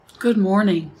Good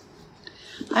morning.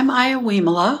 I'm Aya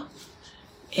Wimala,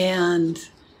 and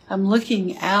I'm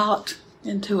looking out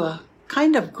into a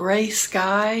kind of gray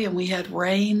sky, and we had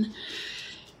rain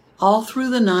all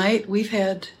through the night. We've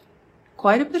had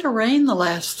quite a bit of rain the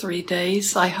last 3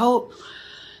 days. I hope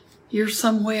you're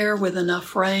somewhere with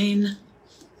enough rain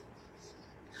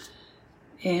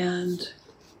and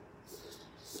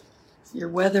your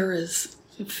weather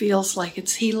it feels like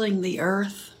it's healing the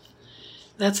earth.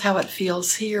 That's how it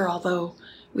feels here, although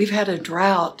we've had a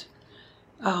drought.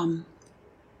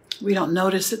 We don't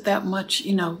notice it that much,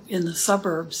 in the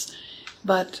suburbs,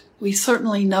 but we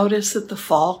certainly notice that the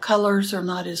fall colors are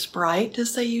not as bright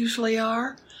as they usually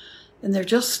are, and they're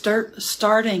just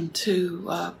starting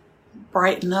to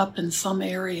brighten up in some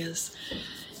areas.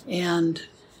 And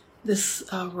this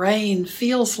rain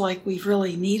feels like we've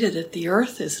really needed it. The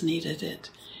earth has needed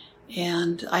it.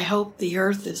 And I hope the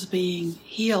earth is being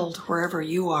healed wherever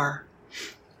you are.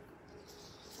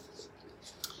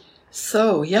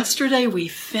 So yesterday we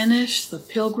finished the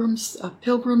Pilgrim's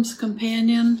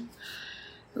Companion.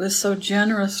 It was so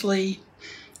generously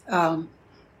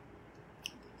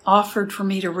offered for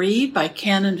me to read by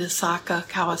Ken and Visakha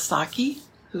Kawasaki,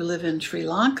 who live in Sri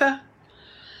Lanka.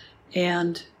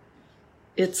 And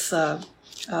it's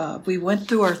we went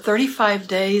through our 35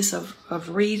 days of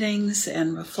readings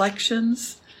and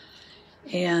reflections,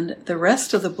 and the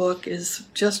rest of the book is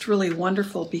just really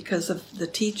wonderful because of the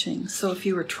teaching. So if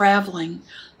you were traveling,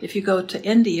 if you go to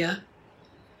India,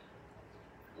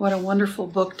 what a wonderful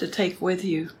book to take with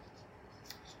you.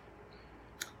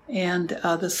 And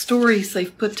the stories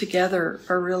they've put together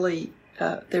are really,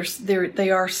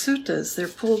 they are suttas. They're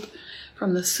pulled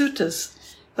from the suttas,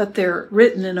 but they're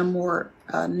written in a more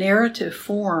narrative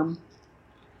form.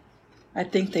 I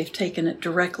think they've taken it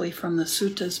directly from the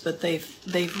suttas, but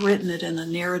they've written it in a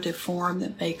narrative form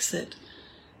that makes it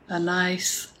a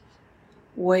nice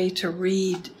way to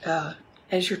read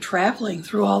as you're traveling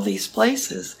through all these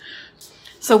places.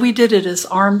 So we did it as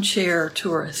armchair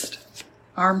tourists,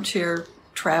 armchair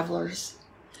travelers.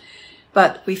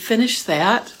 But we finished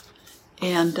that,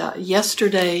 and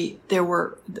yesterday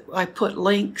I put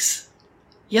links.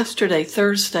 Yesterday,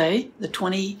 Thursday, the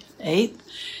 28th,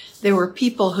 there were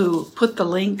people who put the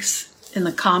links in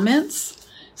the comments.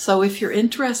 So if you're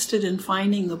interested in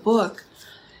finding the book,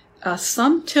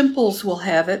 some temples will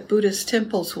have it, Buddhist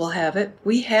temples will have it.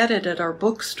 We had it at our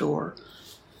bookstore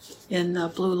in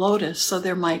Blue Lotus, so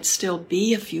there might still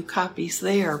be a few copies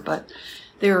there, but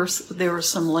there are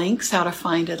some links how to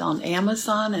find it on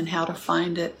Amazon and how to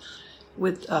find it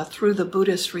with through the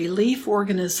Buddhist Relief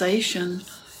Organization,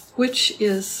 which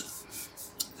is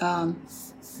a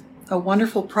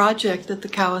wonderful project that the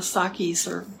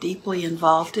Kawasakis are deeply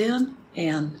involved in,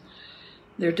 and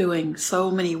they're doing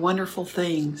so many wonderful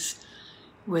things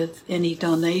with any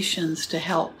donations to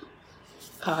help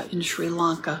in Sri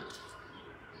Lanka,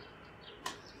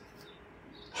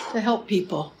 to help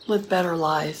people live better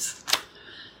lives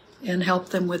and help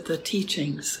them with the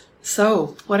teachings.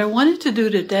 So what I wanted to do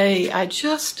today,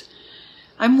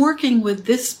 I'm working with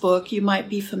this book. You might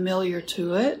be familiar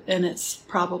to it, and it's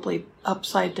probably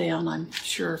upside down, I'm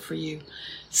sure, for you.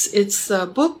 It's a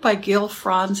book by Gil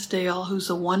Fronsdal,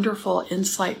 who's a wonderful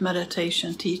insight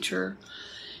meditation teacher,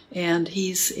 and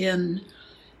he's in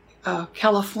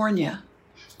California,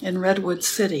 in Redwood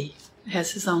City,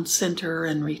 has his own center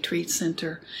and retreat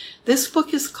center. This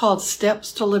book is called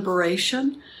Steps to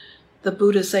Liberation, the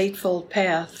Buddha's Eightfold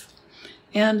Path.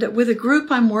 And with a group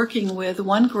I'm working with,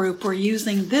 one group, we're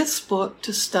using this book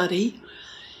to study,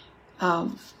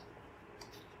 and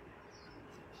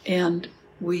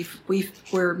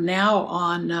we're now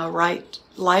on Right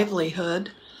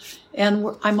Livelihood,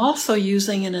 and I'm also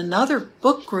using in another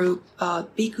book group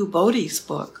Bhikkhu Bodhi's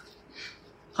book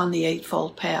on the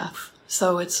Eightfold Path.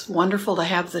 So it's wonderful to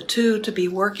have the two to be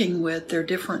working with. They're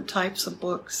different types of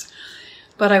books,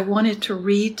 but I wanted to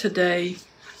read today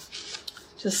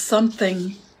just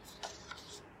something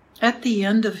at the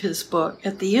end of his book,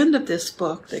 at the end of this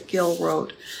book that Gil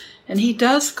wrote. And he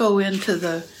does go into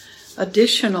the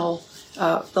additional,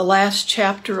 the last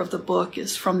chapter of the book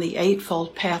is from the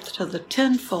Eightfold Path to the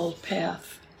Tenfold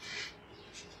Path.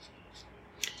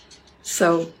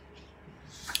 So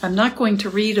I'm not going to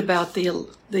read about the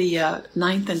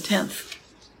 9th and 10th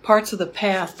parts of the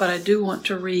path, but I do want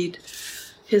to read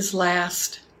his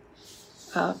last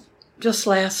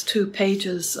 2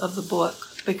 pages of the book,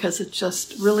 because it's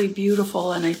just really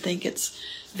beautiful, and I think it's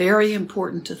very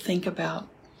important to think about.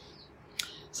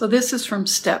 So this is from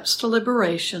Steps to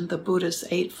Liberation, the Buddha's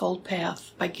Eightfold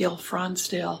Path by Gil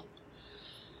Fronsdal.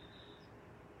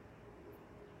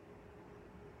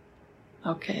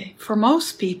 Okay, for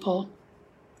most people,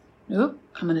 I'm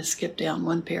going to skip down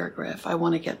one paragraph. I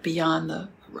want to get beyond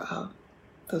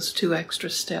those 2 extra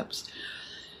steps.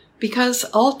 Because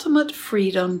ultimate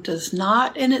freedom does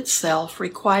not in itself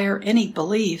require any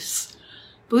beliefs,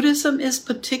 Buddhism is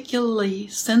particularly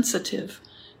sensitive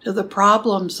to the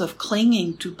problems of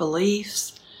clinging to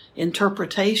beliefs,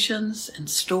 interpretations, and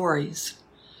stories.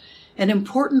 An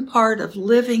important part of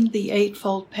living the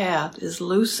Eightfold Path is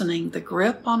loosening the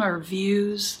grip on our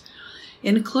views,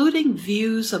 including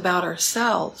views about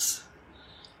ourselves.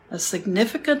 A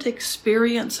significant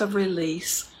experience of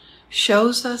release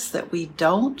shows us that we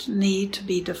don't need to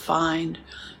be defined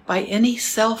by any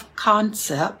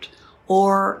self-concept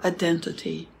or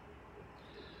identity.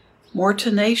 More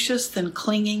tenacious than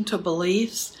clinging to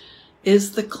beliefs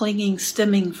is the clinging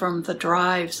stemming from the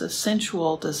drives of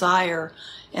sensual desire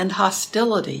and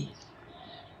hostility.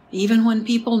 Even when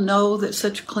people know that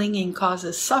such clinging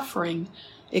causes suffering,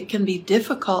 it can be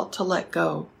difficult to let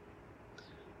go.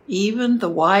 Even the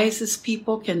wisest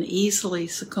people can easily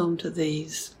succumb to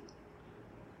these.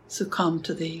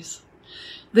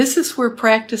 This is where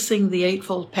practicing the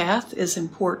Eightfold Path is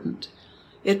important.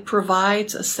 It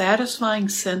provides a satisfying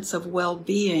sense of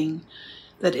well-being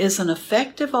that is an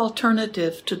effective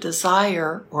alternative to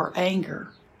desire or anger.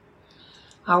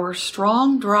 Our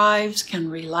strong drives can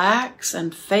relax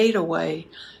and fade away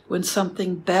when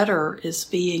something better is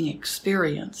being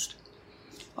experienced.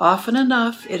 Often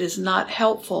enough, it is not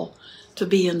helpful to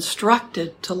be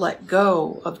instructed to let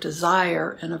go of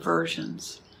desire and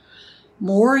aversions.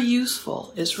 More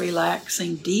useful is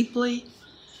relaxing deeply,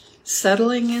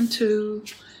 settling into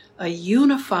a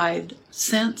unified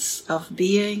sense of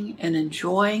being and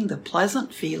enjoying the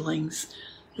pleasant feelings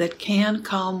that can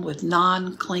come with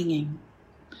non-clinging.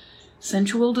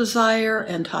 Sensual desire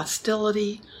and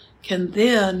hostility can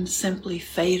then simply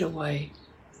fade away.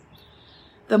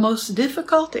 The most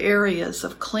difficult areas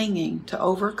of clinging to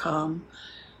overcome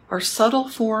are subtle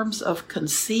forms of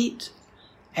conceit,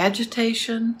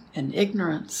 agitation, and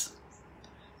ignorance.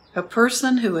 A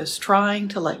person who is trying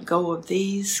to let go of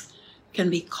these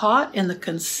can be caught in the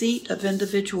conceit of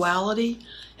individuality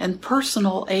and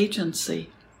personal agency.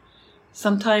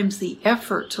 Sometimes the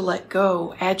effort to let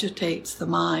go agitates the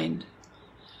mind.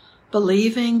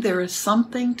 Believing there is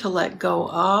something to let go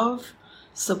of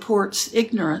supports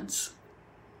ignorance.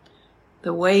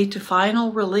 The way to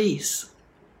final release,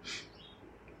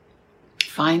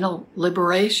 final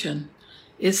liberation,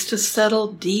 is to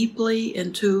settle deeply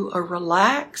into a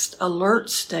relaxed, alert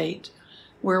state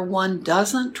where one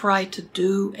doesn't try to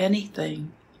do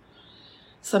anything.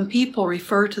 Some people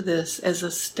refer to this as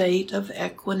a state of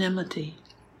equanimity.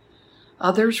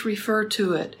 Others refer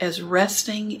to it as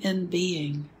resting in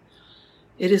being.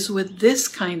 It is with this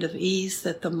kind of ease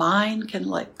that the mind can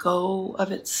let go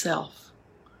of itself.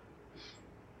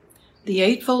 The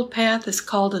Eightfold Path is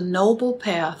called a noble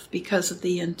path because of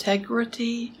the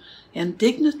integrity and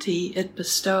dignity it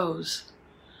bestows.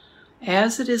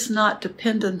 As it is not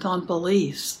dependent on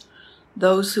beliefs,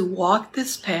 those who walk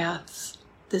this path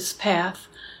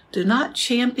do not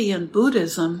champion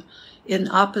Buddhism in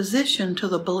opposition to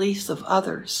the beliefs of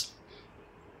others.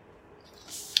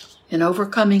 In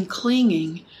overcoming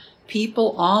clinging,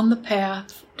 people on the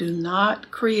path do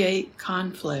not create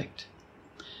conflict.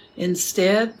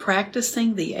 Instead,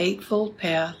 practicing the Eightfold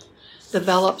Path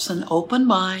develops an open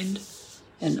mind,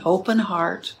 an open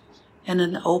heart, and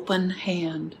an open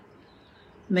hand.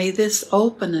 May this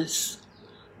openness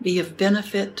be of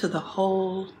benefit to the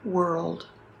whole world.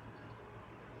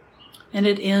 And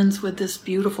it ends with this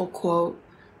beautiful quote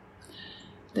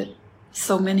that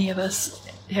so many of us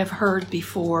have heard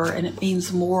before, and it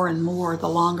means more and more the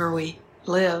longer we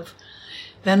live.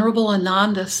 Venerable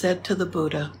Ananda said to the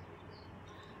Buddha,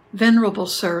 "Venerable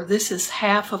Sir, this is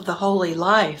half of the holy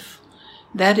life.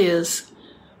 That is,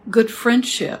 good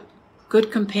friendship,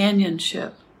 good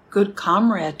companionship, good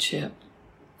comradeship."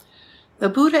 The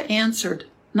Buddha answered,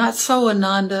 "Not so,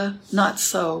 Ananda, not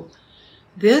so.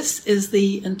 This is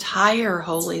the entire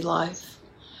holy life.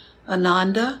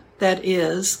 Ananda, that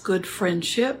is, good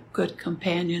friendship, good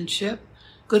companionship,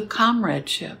 good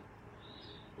comradeship.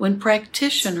 When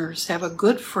practitioners have a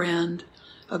good friend,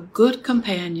 a good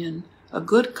companion, a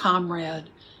good comrade,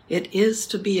 it is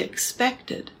to be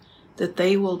expected that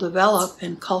they will develop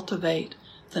and cultivate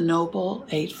the Noble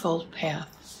Eightfold Path."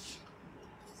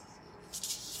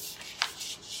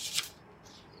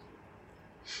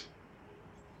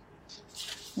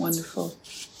 Wonderful.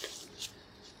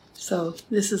 So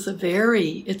this is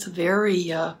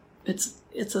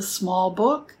it's a small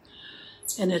book,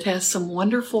 and it has some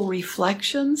wonderful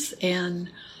reflections and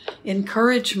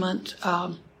encouragement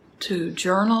to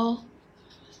journal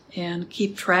and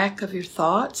keep track of your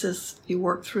thoughts as you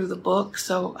work through the book,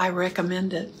 so I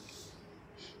recommend it.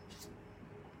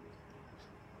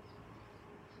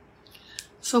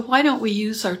 So why don't we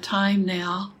use our time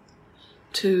now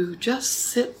to just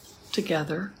sit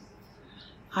together.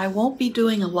 I won't be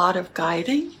doing a lot of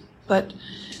guiding, but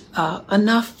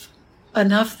enough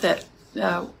that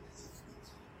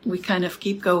we kind of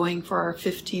keep going for our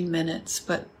 15 minutes.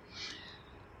 But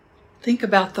think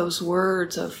about those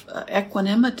words of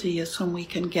equanimity is when we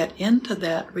can get into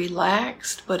that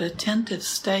relaxed but attentive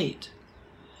state.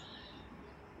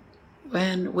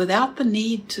 And without the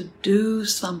need to do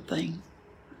something,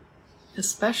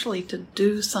 especially to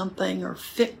do something or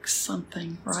fix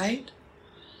something, right?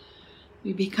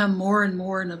 We become more and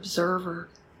more an observer.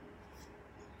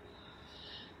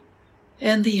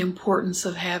 And the importance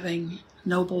of having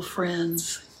noble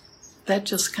friends, that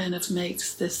just kind of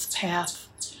makes this path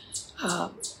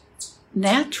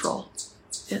natural,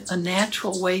 a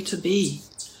natural way to be.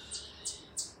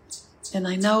 And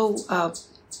I know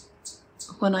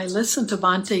when I listen to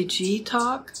Bhante Ji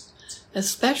talk,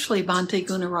 especially Bhante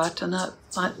Gunaratana,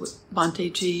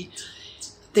 Bhante Ji,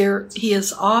 he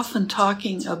is often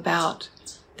talking about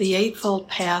the Eightfold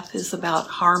Path is about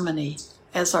harmony,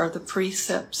 as are the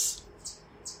precepts.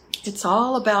 It's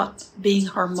all about being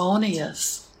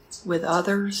harmonious with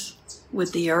others,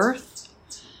 with the earth,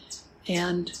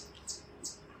 and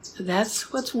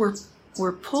that's what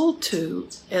we're pulled to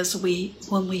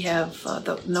when we have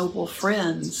the noble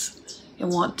friends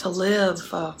and want to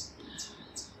live a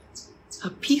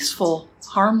peaceful,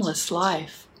 harmless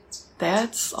life.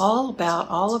 That's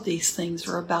all of these things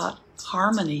are about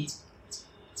harmony.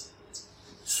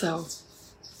 So,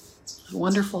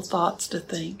 wonderful thoughts to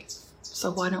think. So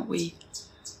why don't we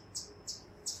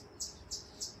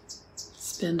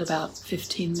spend about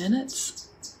 15 minutes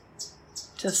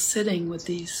just sitting with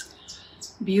these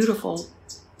beautiful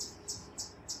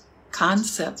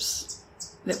concepts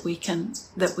that we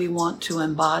want to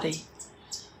embody.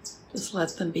 Just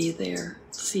let them be there.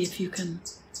 See if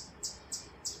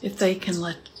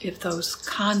those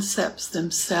concepts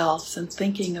themselves and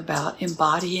thinking about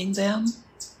embodying them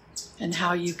and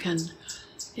how you can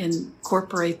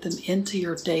incorporate them into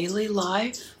your daily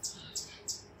life.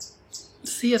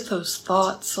 See if those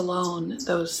thoughts alone,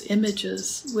 those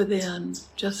images within,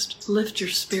 just lift your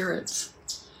spirits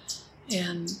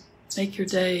and make your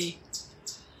day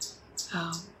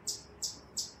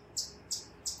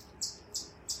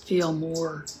feel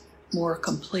more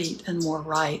complete and more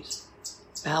right,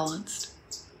 balanced.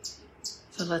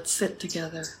 So let's sit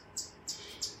together.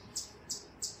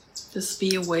 Just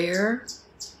be aware.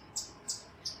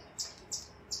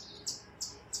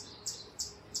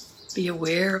 Be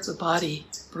aware of the body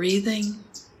breathing.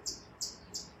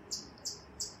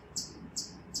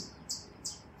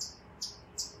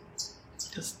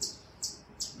 Just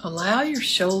allow your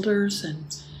shoulders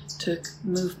to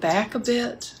move back a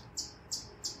bit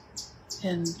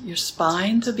and your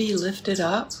spine to be lifted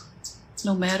up.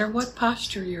 No matter what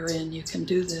posture you're in, you can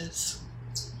do this.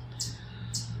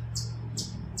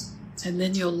 And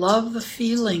then you'll love the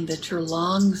feeling that your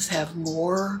lungs have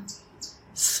more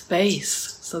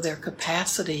space, so their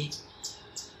capacity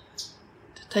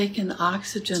to take in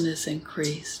oxygen is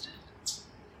increased.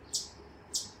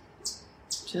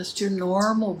 Just your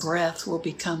normal breath will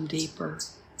become deeper.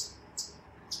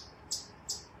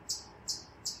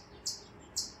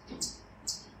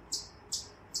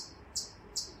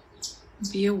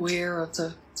 Be aware of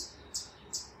the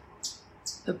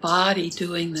body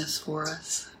doing this for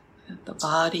us. The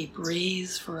body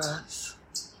breathes for us.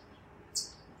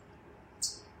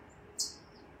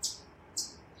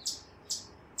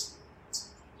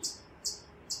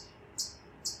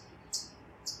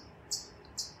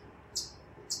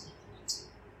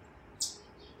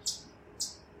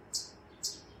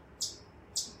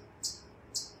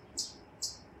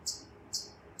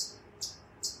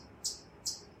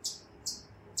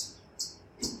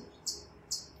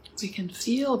 We can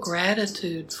feel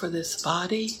gratitude for this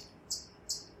body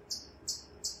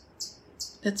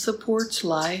that supports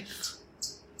life.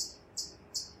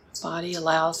 The body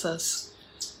allows us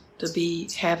to be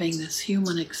having this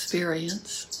human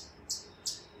experience.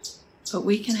 But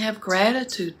we can have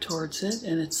gratitude towards it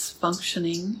and its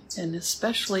functioning, and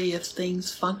especially if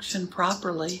things function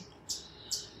properly.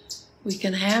 We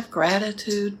can have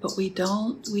gratitude, but we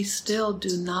still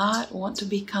do not want to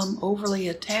become overly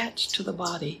attached to the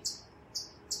body.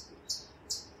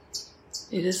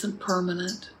 It isn't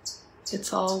permanent.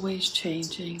 It's always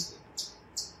changing.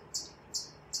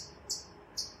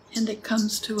 And it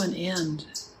comes to an end.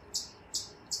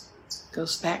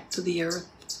 Goes back to the earth.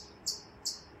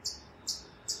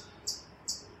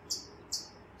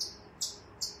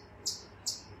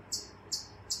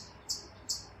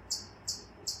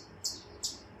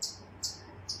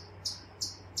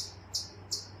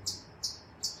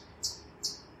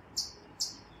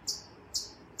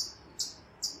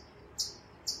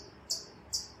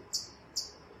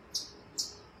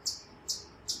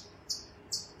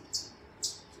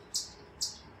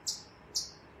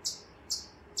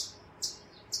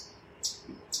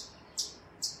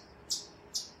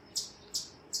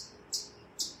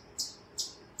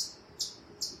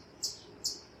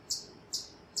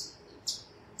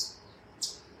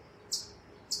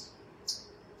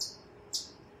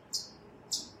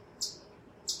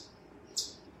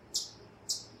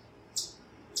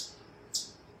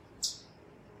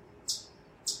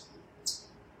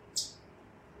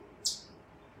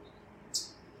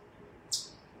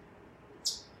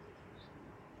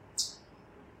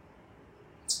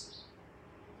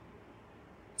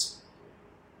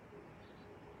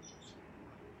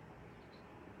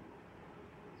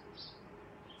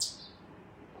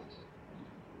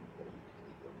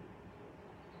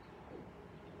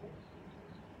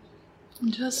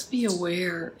 And just be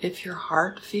aware if your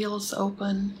heart feels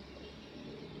open,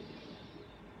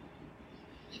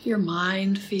 if your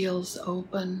mind feels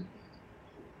open.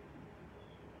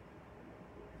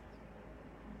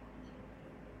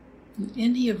 And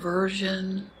any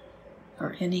aversion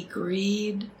or any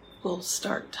greed will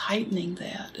start tightening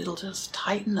that. It'll just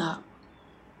tighten up.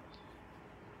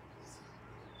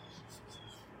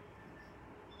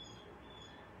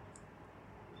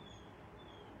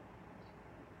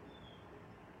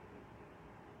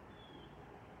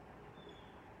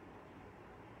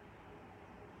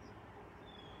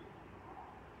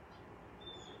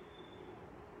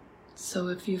 So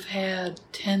if you've had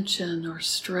tension or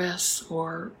stress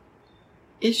or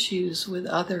issues with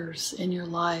others in your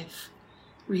life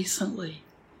recently,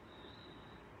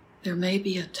 there may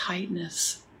be a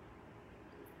tightness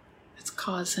that's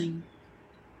causing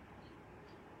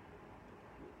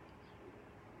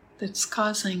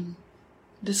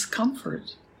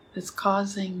discomfort, that's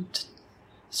causing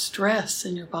stress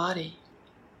in your body.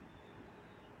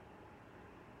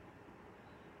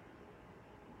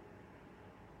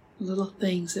 Little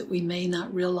things that we may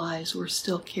not realize we're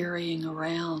still carrying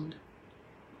around.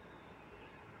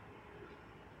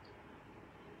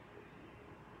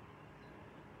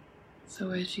 So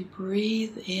as you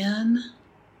breathe in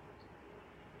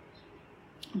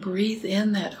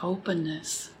that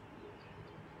openness.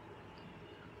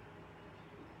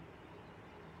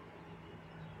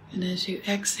 And as you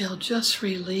exhale, just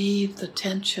relieve the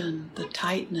tension, the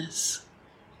tightness.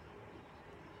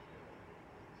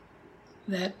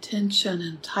 That tension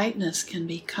and tightness can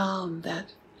become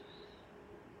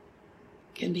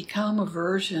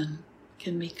aversion,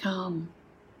 can become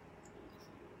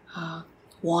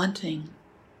wanting,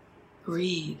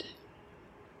 greed.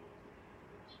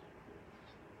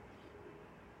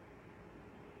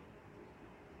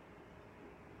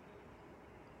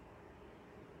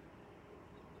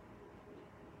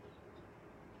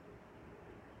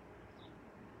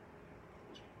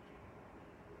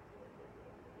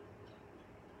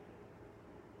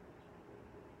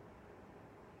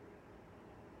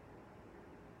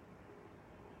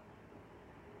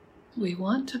 We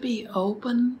want to be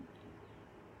open,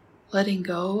 letting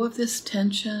go of this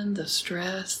tension, the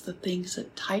stress, the things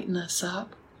that tighten us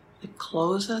up, that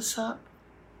close us up.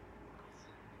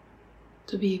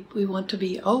 We want to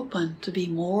be open, to be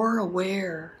more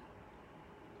aware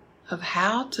of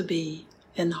how to be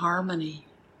in harmony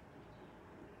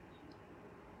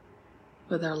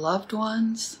with our loved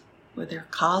ones, with our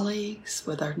colleagues,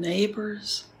 with our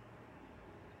neighbors,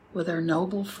 with our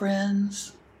noble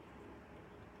friends.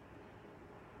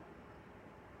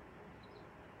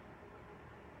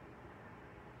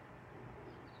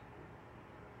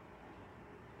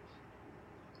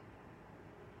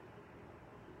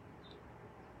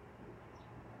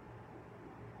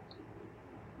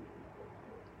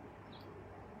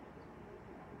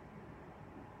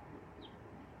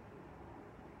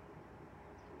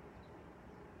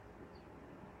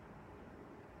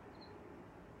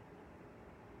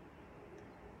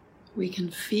 We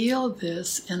can feel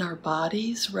this in our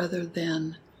bodies rather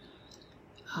than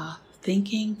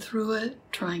thinking through it,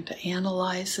 trying to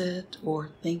analyze it or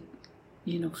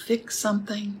fix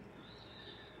something.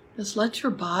 Just let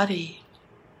your body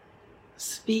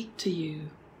speak to you,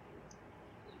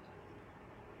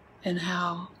 and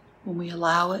how when we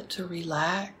allow it to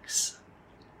relax,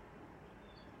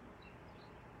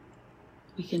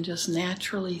 we can just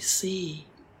naturally see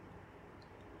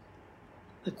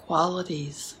the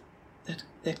qualities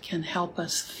that can help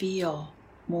us feel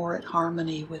more at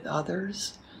harmony with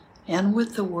others and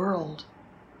with the world.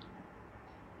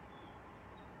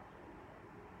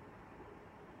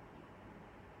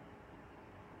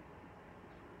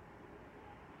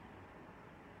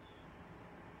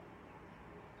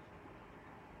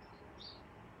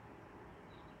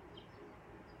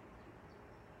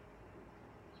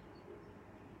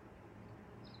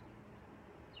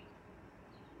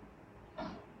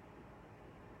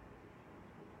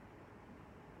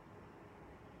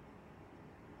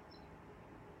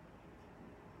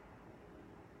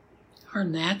 Our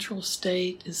natural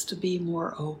state is to be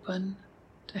more open,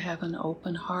 to have an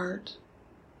open heart,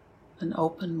 an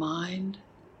open mind.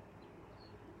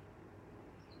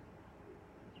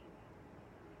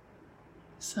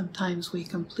 Sometimes we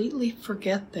completely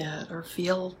forget that or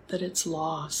feel that it's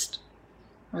lost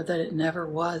or that it never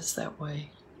was that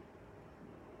way.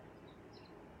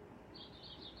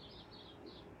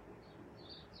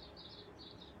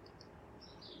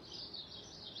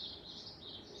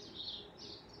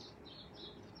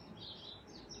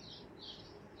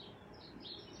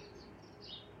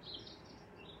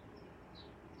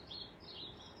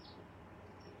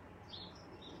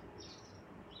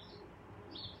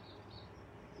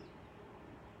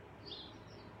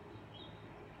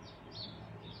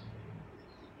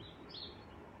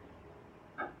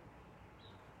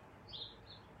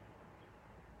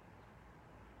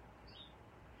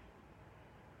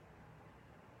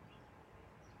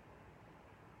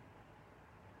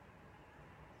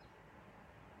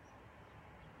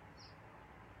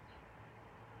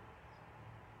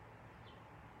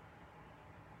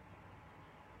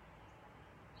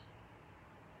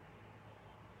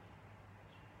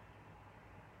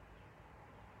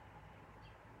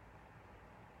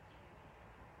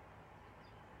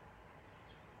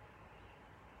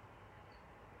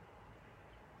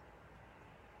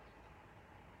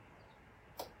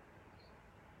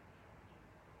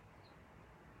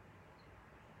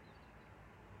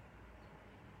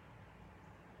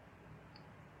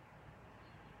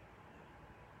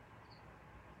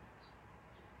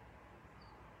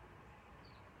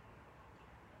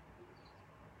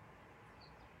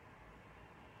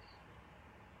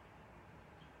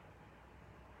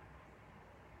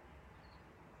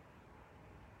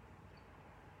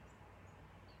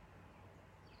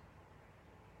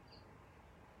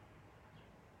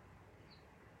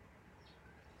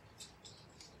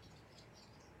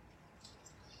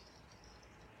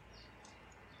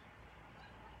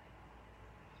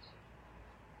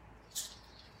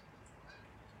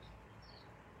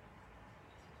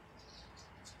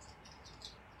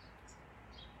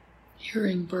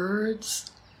 hearing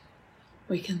birds,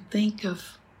 we can think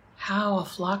of how a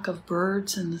flock of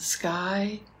birds in the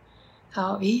sky,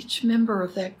 how each member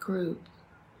of that group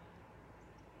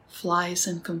flies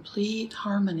in complete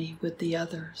harmony with the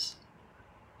others.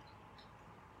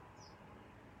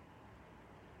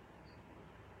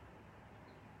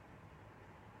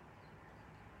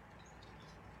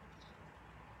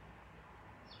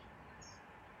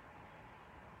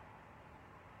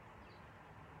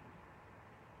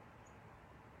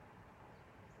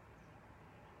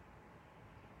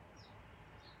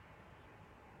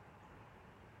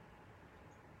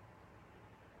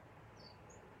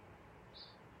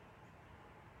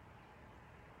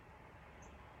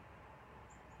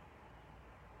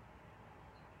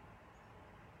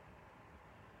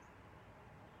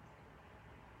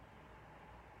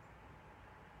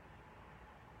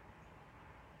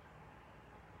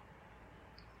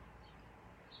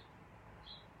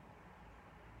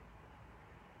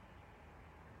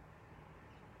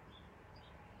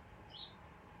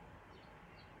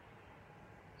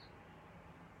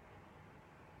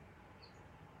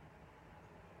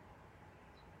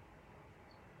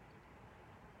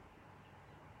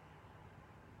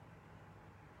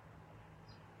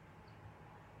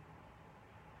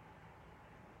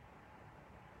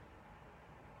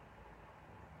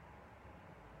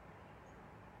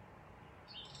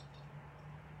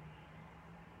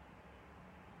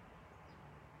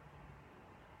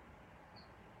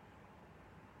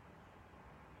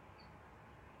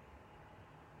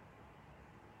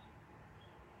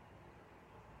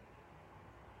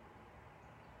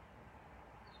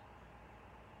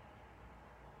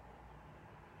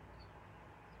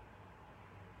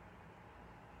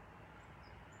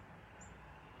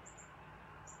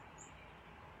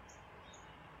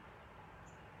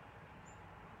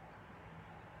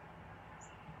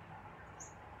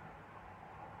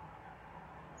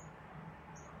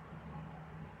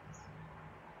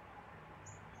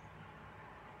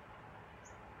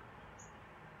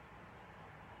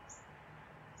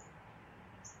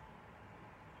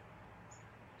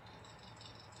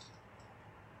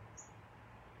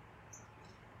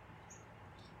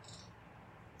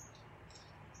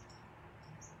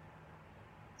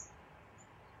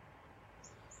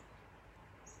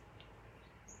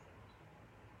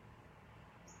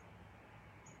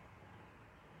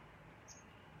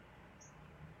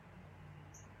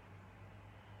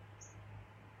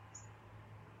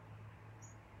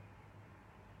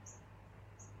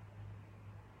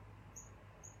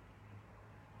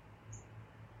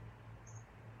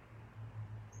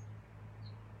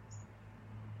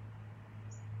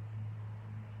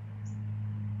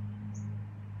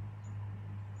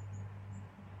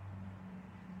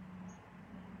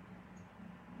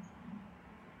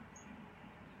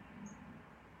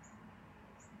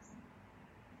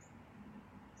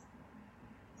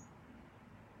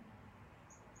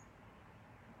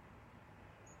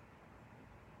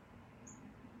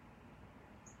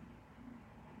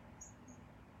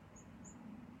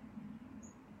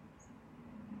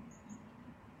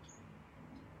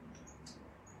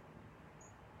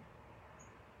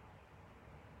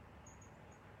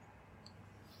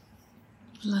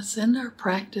 Let's end our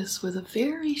practice with a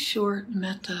very short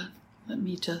metta. Let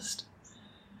me just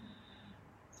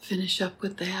finish up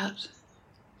with that.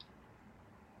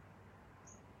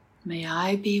 May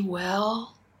I be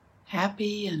well,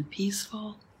 happy, and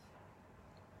peaceful.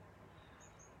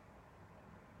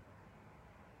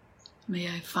 May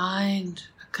I find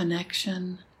a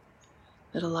connection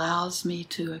that allows me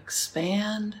to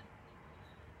expand,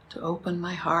 to open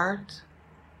my heart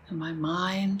and my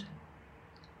mind.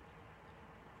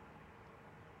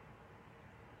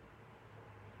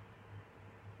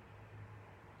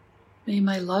 May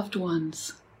my loved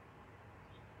ones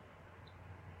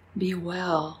be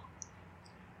well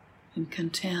and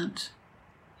content,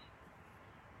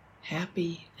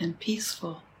 happy and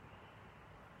peaceful.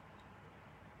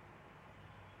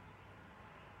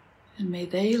 And may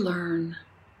they learn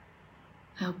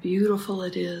how beautiful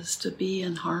it is to be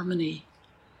in harmony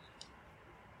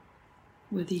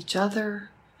with each other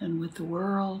and with the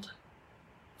world,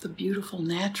 the beautiful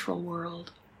natural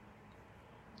world.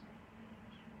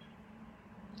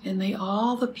 And may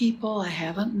all the people I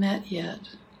haven't met yet,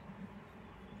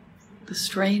 the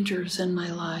strangers in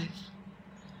my life,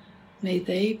 may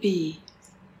they be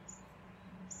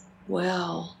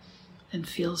well and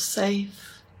feel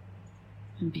safe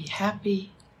and be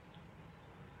happy.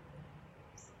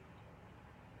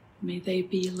 May they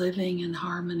be living in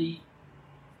harmony.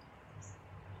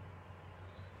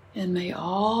 And may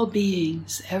all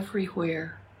beings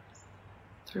everywhere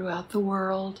throughout the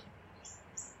world,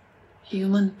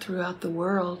 human throughout the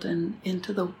world and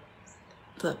into the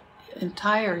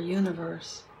entire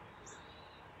universe.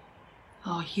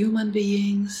 All human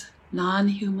beings,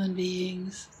 non-human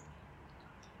beings,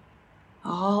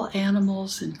 all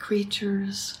animals and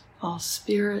creatures, all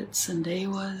spirits and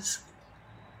devas,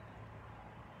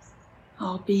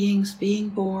 all beings being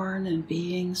born and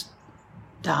beings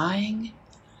dying,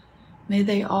 may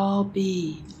they all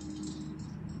be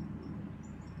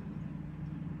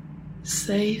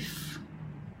safe,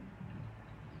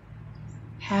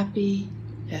 happy,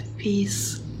 at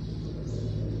peace,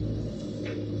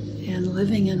 and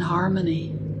living in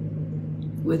harmony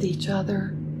with each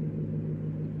other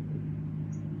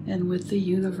and with the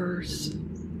universe.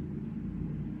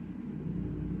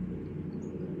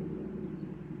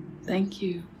 Thank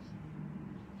you.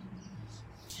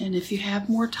 And if you have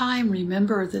more time,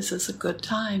 remember this is a good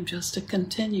time just to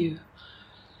continue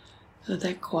with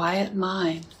that quiet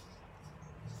mind.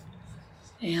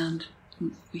 And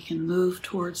we can move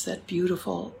towards that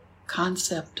beautiful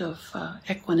concept of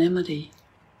equanimity.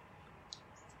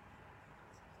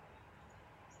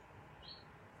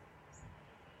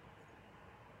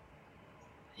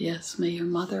 Yes, may your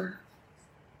mother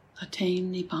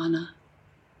attain Nibbana.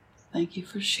 Thank you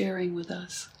for sharing with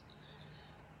us.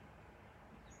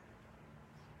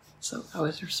 So I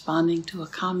was responding to a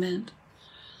comment.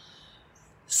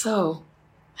 So,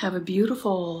 have a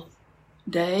beautiful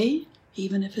day,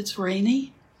 even if it's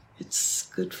rainy. It's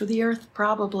good for the earth,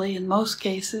 probably, in most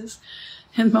cases,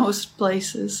 in most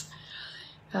places.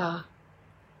 Have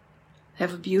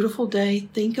a beautiful day.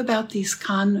 Think about these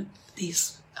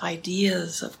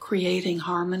ideas of creating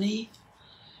harmony.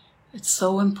 It's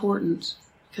so important,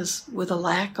 because with a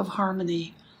lack of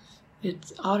harmony,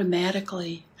 it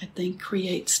automatically, I think,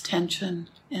 creates tension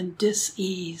and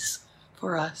dis-ease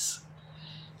for us,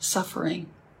 suffering.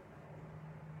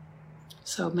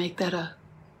 So make that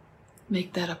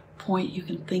a point you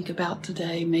can think about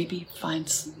today. Maybe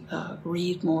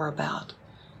read more about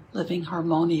living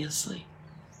harmoniously.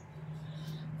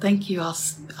 Thank you.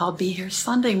 I'll be here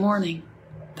Sunday morning.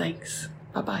 Thanks.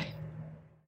 Bye-bye.